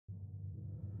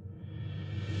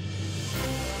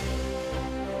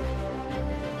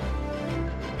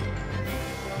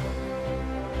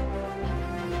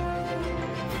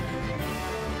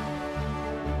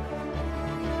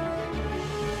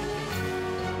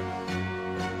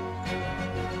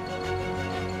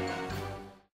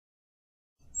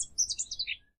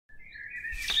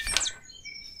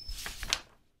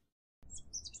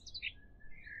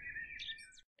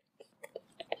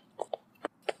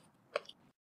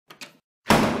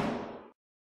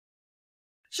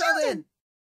Sheldon!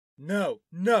 No,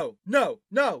 no, no,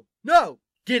 no, no!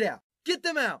 Get out! Get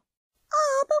them out!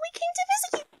 Oh, but we came to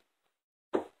visit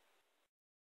you.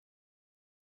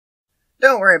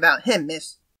 Don't worry about him,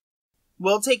 miss.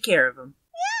 We'll take care of him.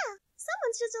 Yeah,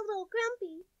 someone's just a little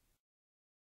grumpy.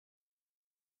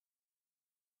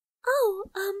 Oh,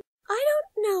 I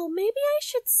don't know. Maybe I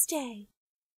should stay.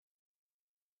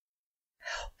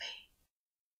 Help me.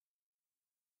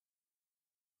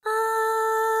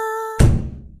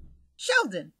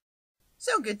 Sheldon!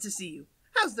 So good to see you.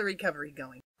 How's the recovery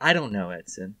going? I don't know,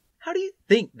 Edson. How do you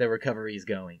think the recovery's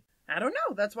going? I don't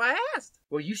know. That's why I asked.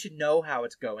 Well, you should know how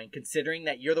it's going, considering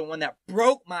that you're the one that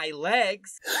broke my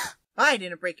legs. I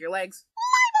didn't break your legs.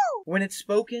 When it's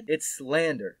spoken, it's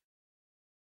slander.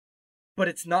 But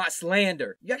it's not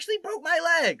slander. You actually broke my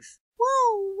legs.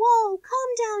 Whoa,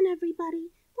 calm down, everybody.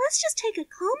 Let's just take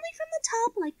it calmly from the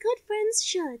top like good friends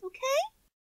should, okay?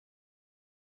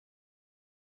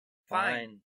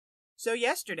 Fine. So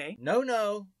yesterday...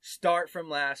 No. Start from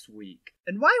last week.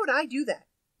 And why would I do that?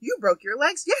 You broke your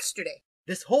legs yesterday.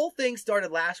 This whole thing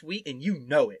started last week and you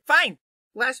know it. Fine.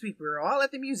 Last week we were all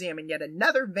at the museum in yet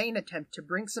another vain attempt to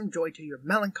bring some joy to your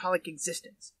melancholic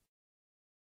existence.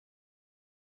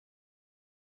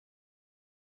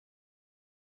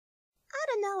 I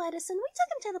don't know, Edison. We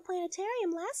took him to the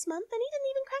planetarium last month and he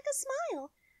didn't even crack a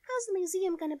smile. How's the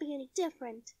museum gonna be any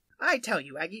different? I tell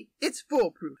you, Aggie, it's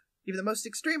foolproof. Even the most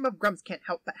extreme of grumps can't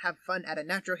help but have fun at a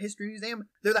natural history museum.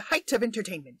 They're the height of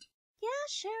entertainment. Yeah,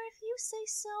 sure, if you say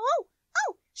so.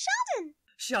 Oh, Sheldon!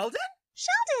 Sheldon?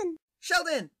 Sheldon!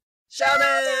 Sheldon!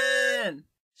 Sheldon!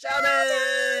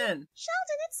 Sheldon!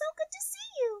 Sheldon, it's so good to see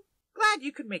you. Glad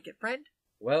you could make it, friend.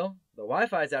 Well, the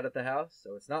Wi-Fi's out at the house,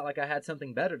 so it's not like I had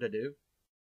something better to do.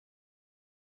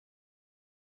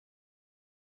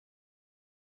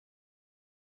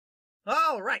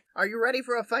 All right. Are you ready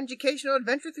for a fun educational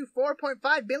adventure through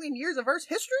 4.5 billion years of Earth's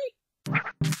history?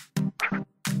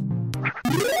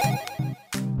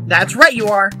 That's right, you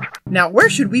are. Now, where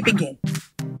should we begin? At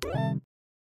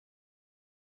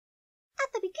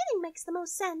the beginning makes the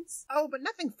most sense. Oh, but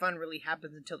nothing fun really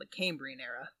happens until the Cambrian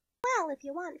era. Well, if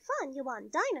you want fun, you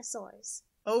want dinosaurs.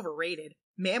 Overrated.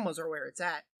 Mammals are where it's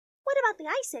at. What about the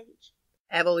Ice Age?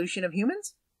 Evolution of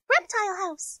humans? Reptile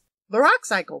House. The rock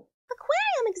cycle.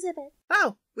 Aquarium exhibit.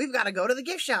 Oh, we've got to go to the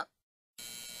gift shop.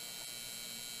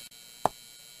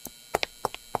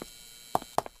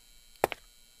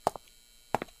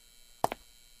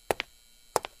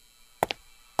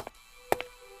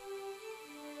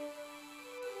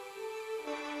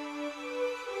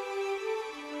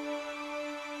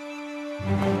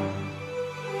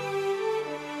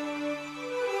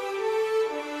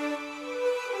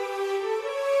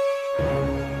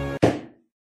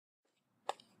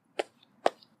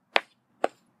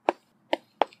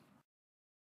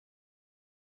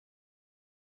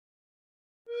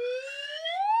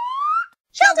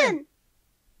 Sheldon!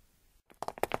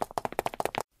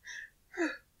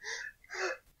 Thank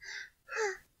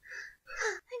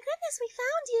goodness we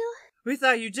found you. We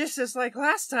thought you just like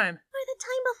last time. Or the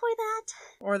time before that.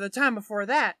 Or the time before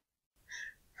that.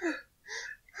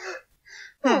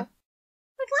 We're glad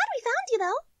we found you,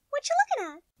 though. What you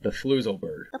looking at? The Floozle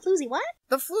bird. The floozy what?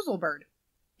 The Floozle bird.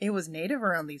 It was native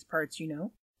around these parts, you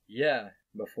know. Yeah,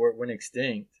 before it went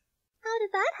extinct. How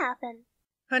did that happen?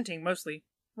 Hunting, mostly.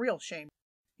 Real shame.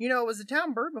 You know, it was a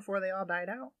town bird before they all died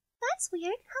out. That's weird.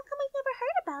 How come I've never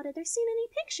heard about it or seen any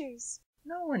pictures?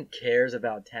 No one cares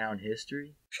about town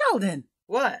history. Sheldon!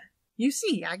 What? You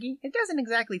see, Aggie, it doesn't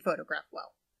exactly photograph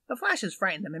well. The flashes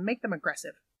frighten them and make them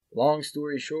aggressive. Long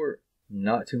story short,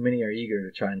 not too many are eager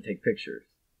to try and take pictures.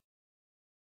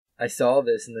 I saw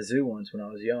this in the zoo once when I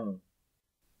was young.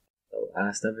 The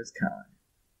last of its kind.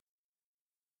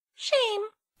 Shame.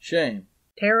 Shame.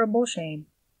 Terrible shame.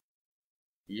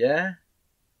 Yeah?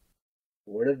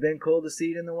 Would have been cool to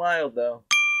see it in the wild, though.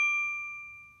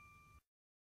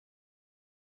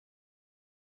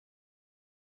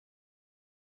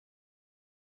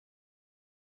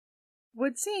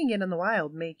 Would seeing it in the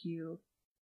wild make you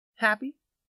happy?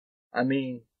 I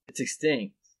mean, it's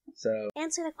extinct, so...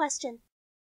 Answer the question.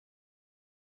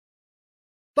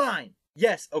 Fine!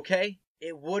 Yes, okay?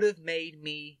 It would have made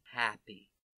me happy.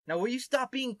 Now will you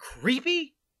stop being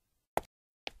creepy?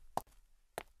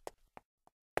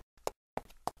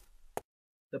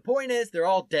 The point is, they're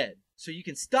all dead, so you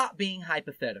can stop being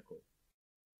hypothetical.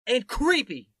 And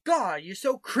creepy! God, you're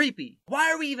so creepy!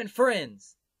 Why are we even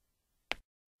friends?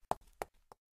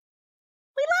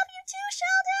 We love you too,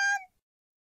 Sheldon!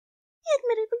 He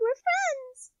admitted we were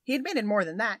friends. He admitted more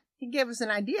than that. He gave us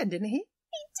an idea, didn't he?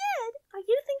 He did. Are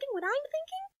you thinking what I'm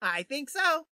thinking? I think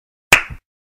so.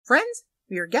 Friends,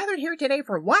 We are gathered here today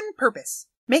for one purpose,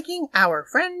 making our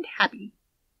friend happy.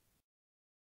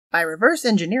 By reverse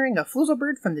engineering a Floozle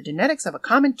bird from the genetics of a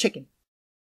common chicken.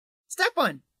 Step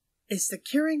 1 is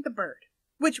securing the bird,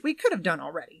 which we could have done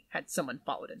already had someone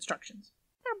followed instructions.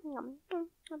 You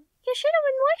should have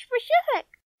been more specific.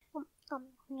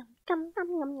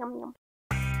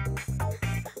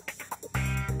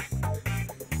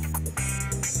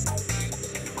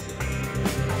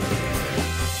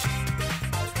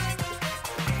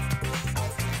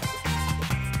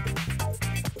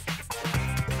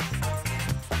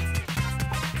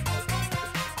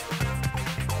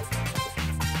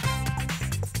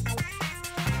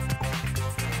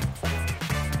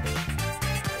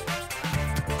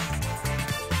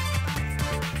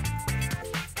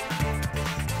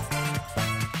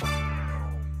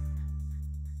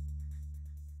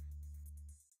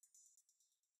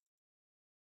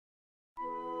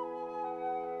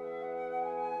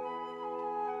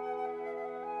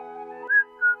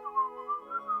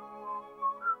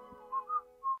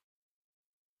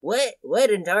 What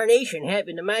in tarnation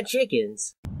happened to my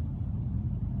chickens?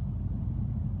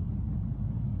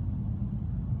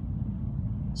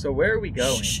 So where are we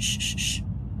going? Shh.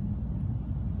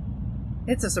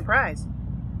 It's a surprise.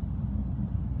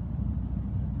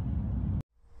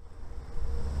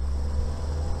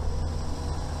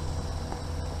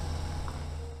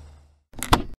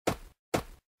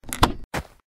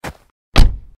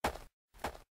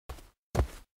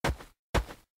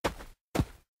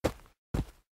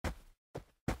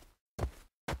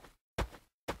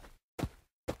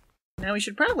 Now, we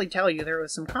should probably tell you there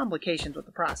was some complications with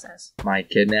the process. My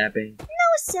kidnapping? No,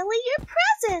 silly, your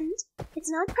present. It's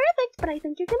not perfect, but I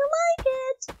think you're gonna like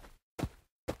it.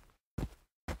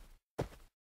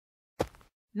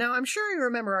 Now, I'm sure you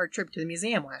remember our trip to the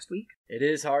museum last week. It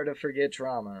is hard to forget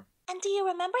trauma. And do you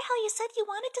remember how you said you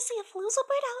wanted to see a Floozle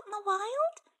bird out in the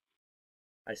wild?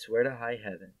 I swear to high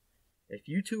heaven, if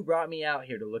you two brought me out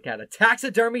here to look at a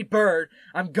taxidermy bird,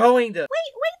 I'm going to—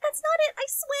 Wait, that's not it, I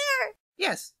swear.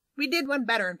 Yes, we did one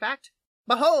better, in fact.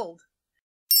 Behold!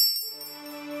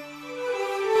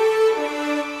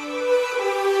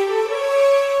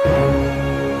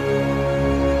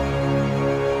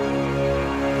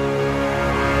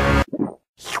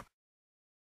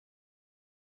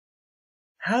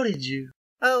 How did you?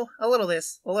 Oh, a little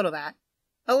this, a little that.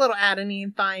 A little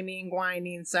adenine, thymine,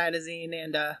 guanine, cytosine,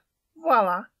 and,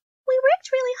 voila. We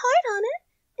worked really hard on it.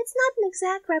 It's not an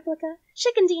exact replica.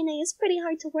 Chicken DNA is pretty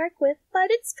hard to work with, but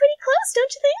it's pretty close,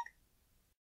 don't you think?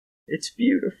 It's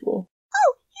beautiful.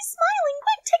 Oh, he's smiling.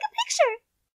 Quick, take a picture.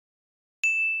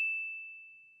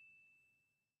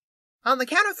 On the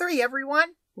count of 3,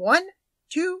 everyone. 1,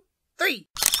 2, 3.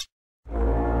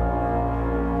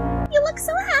 You look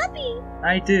so happy.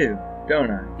 I do, don't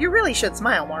I? You really should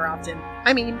smile more often.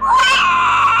 I mean...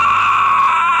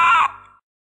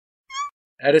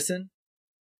 Edison,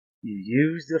 you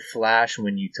used the flash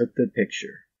when you took the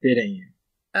picture, didn't you?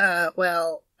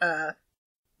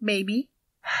 Maybe.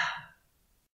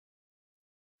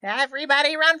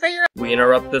 Everybody run for your... We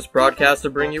interrupt this broadcast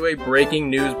to bring you a breaking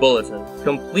news bulletin.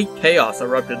 Complete chaos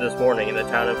erupted this morning in the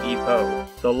town of Epoh.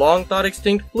 The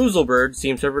long-thought-extinct Floozle bird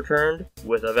seems to have returned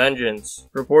with a vengeance.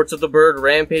 Reports of the bird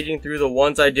rampaging through the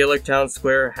once idyllic town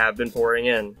square have been pouring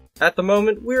in. At the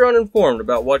moment, we're uninformed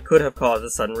about what could have caused a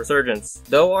sudden resurgence,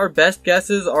 though our best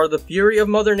guesses are the fury of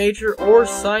Mother Nature or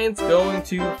science going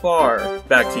too far.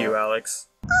 Back to you, Alex.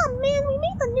 Oh man, we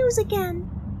made the news again.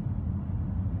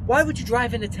 Why would you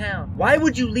drive into town? Why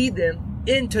would you lead them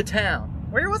into town?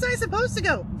 Where was I supposed to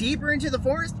go? Deeper into the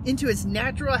forest? Into its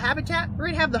natural habitat? Where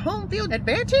it'd have the home field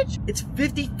advantage? It's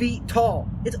 50 feet tall.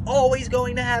 It's always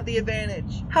going to have the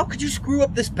advantage. How could you screw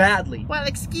up this badly? Well,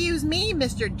 excuse me,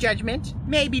 Mr. Judgment.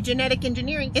 Maybe genetic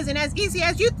engineering isn't as easy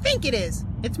as you think it is.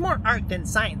 It's more art than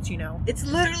science, you know. It's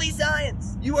literally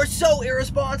science. You are so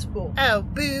irresponsible. Oh,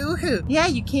 boo-hoo. Yeah,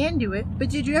 you can do it, but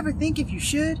did you ever think if you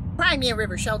should? Cry me a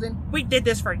river, Sheldon. We did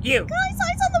this for you. Guys,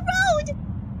 eyes on the road.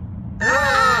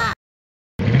 Ah!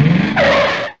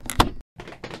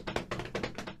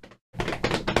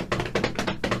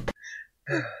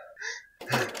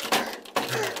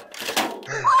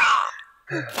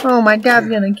 Oh, my dad's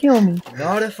gonna kill me.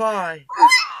 Not if I.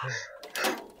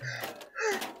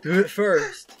 Do it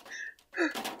first.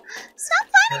 Stop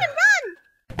fighting and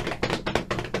run.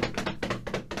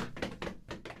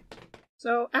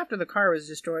 So, after the car was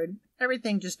destroyed,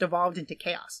 everything just devolved into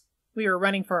chaos. We were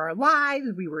running for our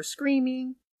lives, we were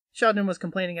screaming. Sheldon was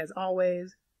complaining as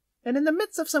always. And in the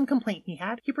midst of some complaint he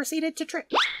had, he proceeded to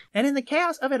trip. And in the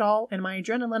chaos of it all, and my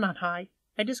adrenaline on high,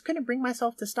 I just couldn't bring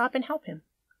myself to stop and help him.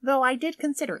 Though I did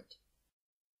consider it.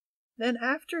 Then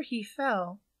after he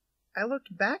fell, I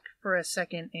looked back for a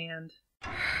second and...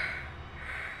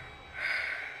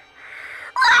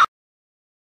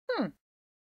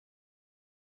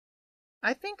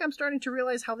 I think I'm starting to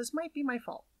realize how this might be my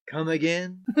fault. Come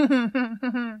again? You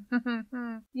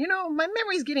know, my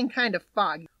memory's getting kind of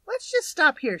foggy. Let's just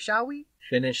stop here, shall we?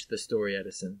 Finish the story,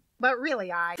 Edison. But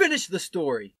really, Finish the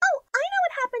story! Oh, I know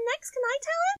what happened next. Can I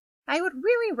tell it? I would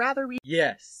really rather read...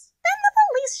 Yes. Then the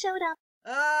police showed up.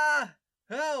 Ah!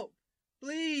 Help!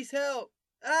 Please help!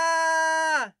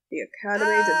 Ah! The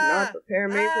Academy did not prepare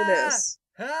me for this.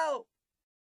 Help!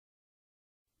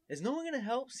 Is no one gonna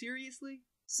help, seriously?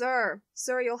 Sir,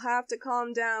 you'll have to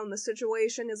calm down. The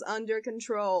situation is under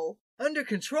control. Under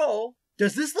control?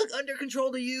 Does this look under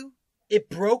control to you? It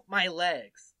broke my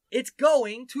legs. It's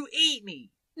going to eat me.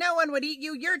 No one would eat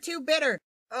you. You're too bitter.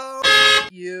 Oh,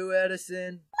 you,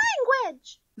 Edison.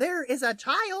 Language! There is a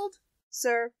child.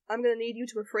 Sir, I'm gonna need you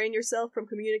to refrain yourself from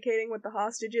communicating with the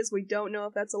hostages. We don't know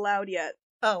if that's allowed yet.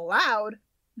 Allowed?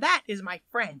 That is my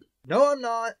friend. No, I'm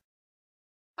not.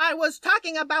 I was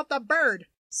talking about the bird.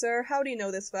 Sir, how do you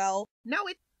know this, Val? No,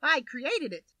 I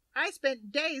created it. I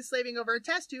spent days slaving over a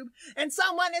test tube, and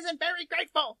someone isn't very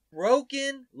grateful.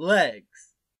 Broken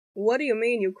legs. What do you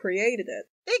mean you created it?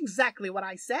 Exactly what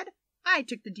I said. I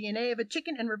took the DNA of a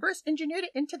chicken and reverse engineered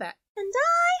it into that. And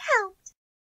I helped.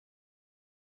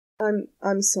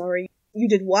 I'm sorry. You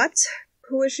did what?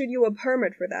 Who issued you a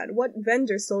permit for that? What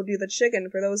vendor sold you the chicken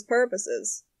for those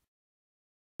purposes?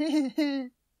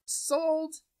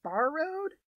 Sold?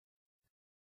 Borrowed?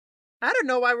 I don't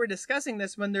know why we're discussing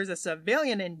this when there's a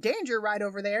civilian in danger right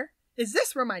over there. Is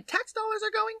this where my tax dollars are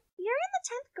going? You're in the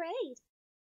 10th grade.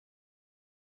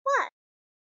 What?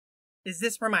 Is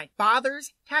this where my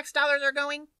father's tax dollars are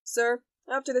going? Sir,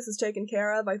 after this is taken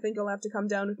care of, I think you'll have to come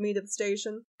down with me to the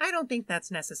station. I don't think that's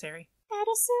necessary.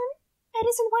 Edison,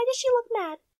 why does she look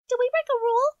mad? Did we break a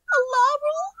rule? A law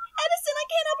rule? Edison, I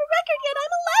can't have a record yet.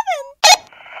 I'm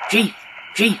 11.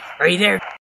 Chief, are you there?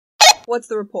 What's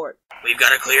the report? We've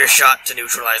got a clear shot to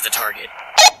neutralize the target.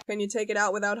 Can you take it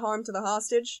out without harm to the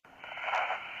hostage?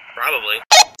 Probably.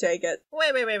 Take it.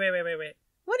 Wait.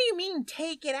 What do you mean,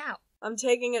 take it out? I'm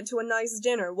taking it to a nice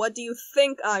dinner. What do you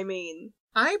think I mean?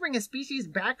 I bring a species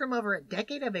back from over a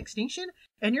decade of extinction,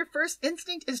 and your first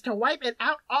instinct is to wipe it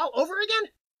out all over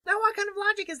again? Now what kind of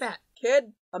logic is that?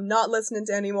 Kid, I'm not listening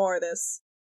to any more of this.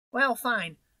 Well,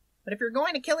 fine. But if you're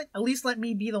going to kill it, at least let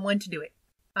me be the one to do it.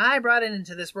 I brought it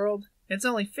into this world. It's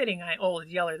only fitting I old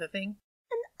yeller the thing.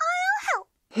 And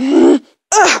I'll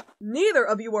help. Neither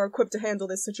of you are equipped to handle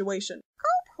this situation.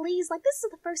 Oh, please, this is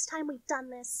the first time we've done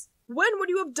this. When would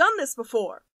you have done this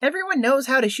before? Everyone knows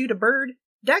how to shoot a bird.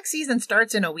 Duck season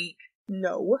starts in a week.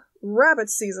 No, rabbit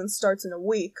season starts in a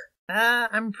week.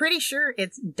 I'm pretty sure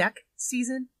it's duck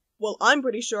season. Well, I'm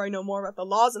pretty sure I know more about the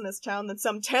laws in this town than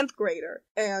some 10th grader.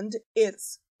 And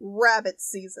it's rabbit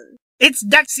season. It's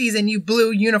duck season, you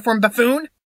blue uniform buffoon!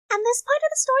 And this part of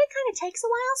the story kind of takes a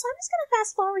while, so I'm just gonna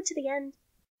fast forward to the end.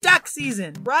 Duck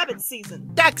season! Rabbit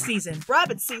season. Duck season!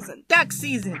 Rabbit season. Duck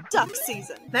season! Duck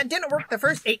season. That didn't work the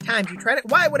first 8 times you tried it.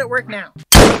 Why would it work now?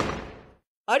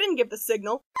 I didn't give the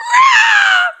signal.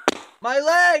 My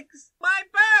legs! My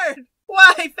bird!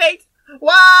 Why, fate?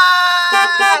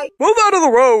 Why? Move out of the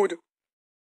road!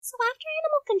 So after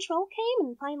animal control came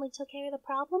and finally took care of the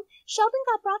problem, Sheldon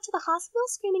got brought to the hospital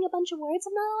screaming a bunch of words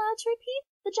I'm not allowed to repeat,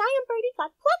 the giant birdie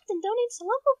got plucked and donated to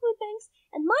local food banks,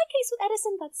 and my case with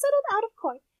Edison got settled out of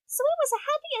court. So it was a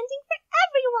happy ending for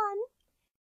everyone!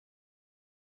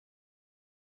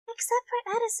 Except for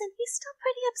Edison, he's still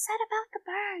pretty upset about the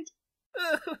bird.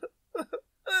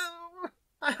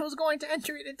 I was going to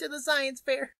enter it into the science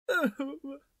fair.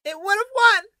 It would have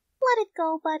won! Let it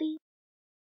go, buddy.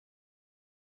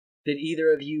 Did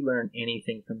either of you learn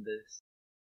anything from this?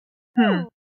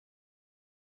 Oh,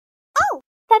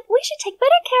 that we should take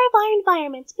better care of our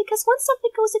environment, because once something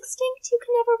goes extinct, you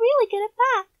can never really get it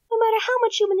back. No matter how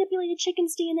much you manipulated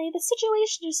chicken's DNA, the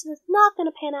situation just is not going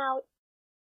to pan out.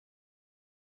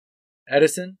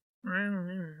 Edison?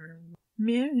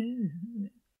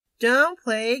 Don't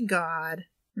play God.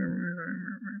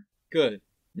 Good.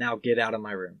 Now get out of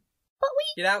my room. But we...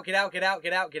 Get out, get out, get out,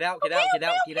 get out, get out, get Okay, out, get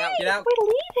out, okay, get out, get out. We're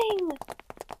leaving.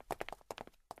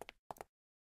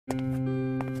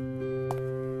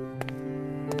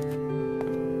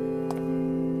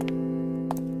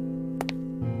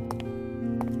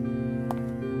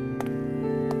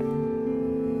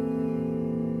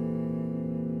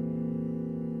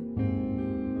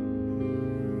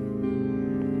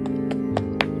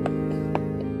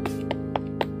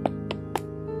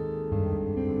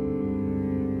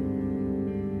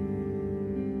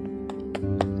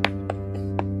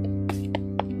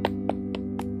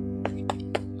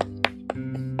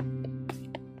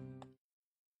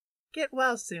 Get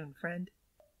well soon, friend.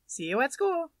 See you at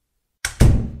school.